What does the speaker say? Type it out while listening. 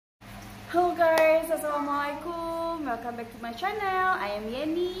Hello guys, assalamualaikum. Welcome back to my channel. I am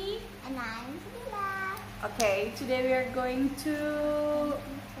Yeni. And I'm Sila. Okay, today we are going to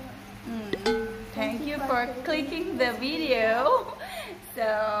thank you for clicking the video.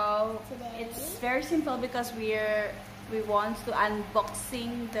 So Today it's very simple because we want to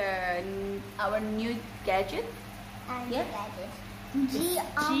unboxing our new gadget. And Yeah. gadget.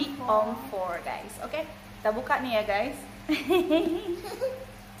 Dji Om 4 guys. Okay, kita buka nih ya guys.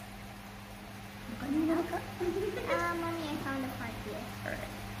 Buka nih, buka. Mommy, I found a part here.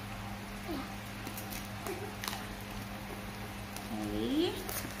 Alright. Okay.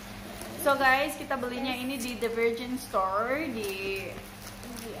 So guys, kita belinya ini di The Virgin Store di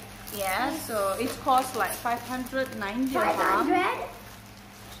so it costs like 509 dirham.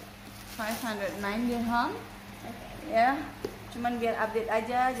 509 dirham. Okay. Ya, cuman biar update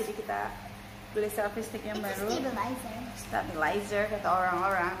aja, jadi kita beli selfie stick yang It's a baru. Stabilizer kata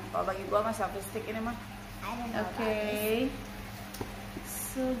orang-orang. Kalau bagi gua mah selfie stick ini mah. I don't know. Oke.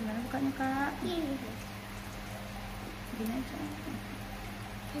 So gimana bukanya kak? Here. Gini aja.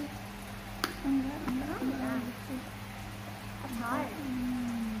 Enggak. That's hard.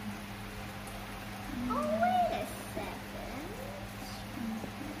 Oh, wait a second.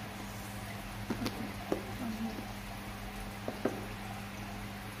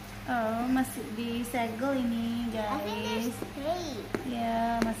 Oh, masih disegel ini I think guys. there's tape.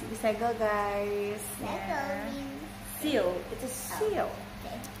 Ya, masih disegel guys. Segel Ya. means Seal, it's a seal.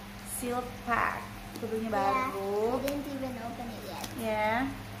 okay. Seal pack. Kudunya Yeah, baru. we didn't even open it yet. Ya.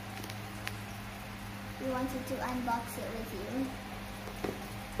 We wanted to unbox it with you.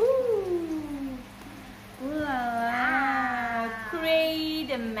 Ooh. Ooh la la. Ah.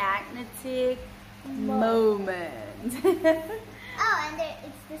 Create a magnetic moment. Oh, and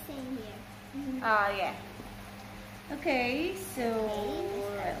it's the same here. Oh yeah. Okay, so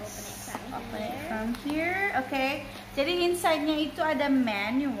let's open it from here. Okay. Jadi inside-nya itu ada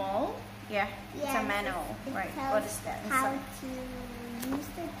manual. Yeah, it's a manual. It Right. tells What is that? how Inside? to use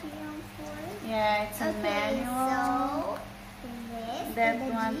the Dji Om 4. Yeah, it's a Okay, manual. so this That is the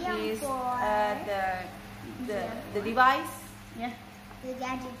one Dji Om is 4. the device. Yeah, The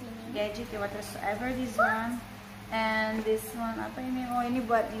gadget you mean? gadget ya whatsoever this one. And this one apa ini? Oh ini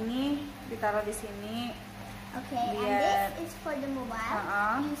buat ini ditaruh di sini. Okay, Yeah. and this is for the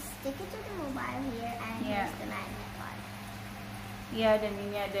mobile. You stick it to the mobile here, and here's the magnet part. Ya, dan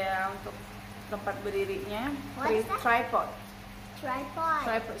ini ada untuk tempat berdirinya. What's that? Tripod. Tripod.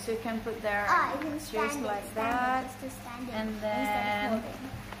 Tripod, so you can put there You can just stand like it, that. just to stand it And instead then of holding.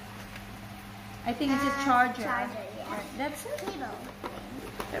 I think it's a charger. Charger, yeah. Right, that's it. Cable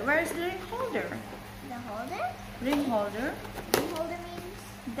thing. Where's the ring holder? The holder? Ring holder. The holder means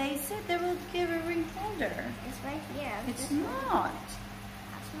They said they will give a ring holder. it's right here. It's This one. not.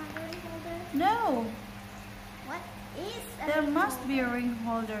 That's not a ring holder. No. What is a There ring must holder? be a ring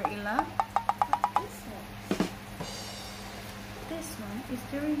holder, Ila. What is it? This one is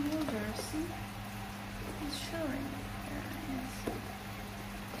the ring holder. See? It's showing. There it is.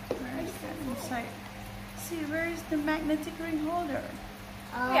 Where is that inside? See, where is the magnetic ring holder?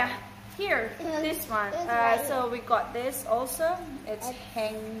 Oh. Yeah, here. This one. It's right So we got this also. It's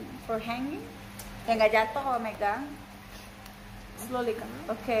for hanging. Yang nggak jatuh kalau megang. Slowly kan.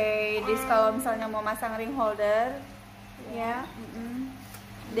 Okay, this kalau misalnya mau masang ring holder. Ya.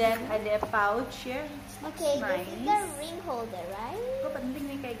 Dan ada pouch ya. Okay, Nice. this is the ring holder, right? Kok penting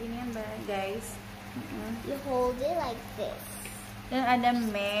nih kayak ginian, guys. You hold it like this. Dan ada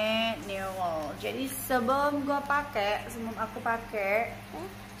manual. Jadi sebelum aku pakai,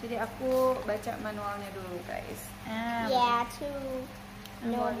 jadi aku baca manualnya dulu, guys. Yeah, to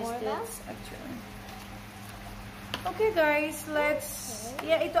And know what is more about. this actually? Okay, guys, let's.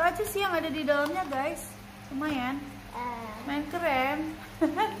 Ya itu aja sih yang ada di dalamnya, guys. Lumayan, main keren.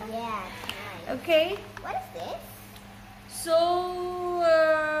 Yeah, nice. Okay. What is this? So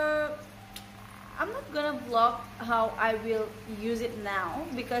I'm not gonna vlog how I will use it now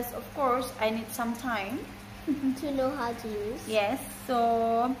because of course I need some time. To know how to use. Yes,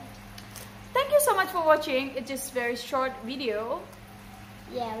 so thank you so much for watching. It's just very short video.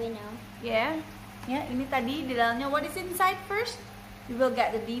 Yeah, we know. Yeah, ini tadi di dalamnya. What is inside first? You will get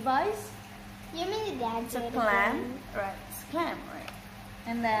the device. You mean the It's gadget? a clamp, right? It's clamp, right?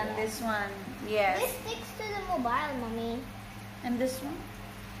 And then this one, yes. This sticks to the mobile, mommy. And this one?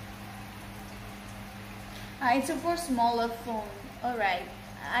 It's for smaller phone. Alright.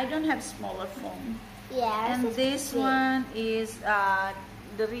 I don't have smaller phone. Yeah. And it's this big. one is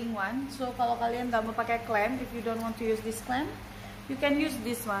the ring one. So kalau kalian nggak mau pakai clamp, if you don't want to use this clamp, you can use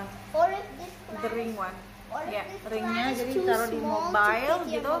this one, Or if this the clamp ring one. Ya, ringnya jadi taruh di mobile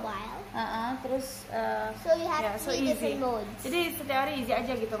gitu. Terus so you have so easy. Jadi setiap hari easy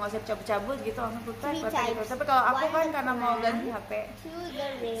aja gitu, nggak usah cabut-cabut gitu, langsung putar gitu. Tapi kalau aku kan karena mau ganti HP,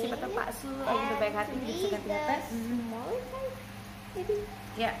 siapa tahu Pak Su lagi berbaik hati bisa ganti HP.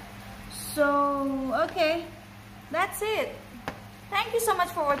 Yeah. So okay, that's it. Thank you so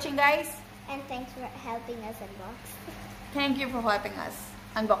much for watching, guys. And thanks for helping us unbox. Thank you for helping us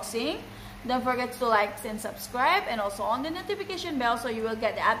unboxing. Don't forget to like and subscribe, and also on the notification bell so you will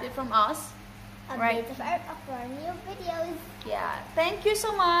get the update from us. Updates of our new videos. Yeah. Thank you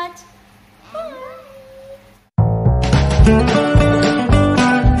so much. Bye.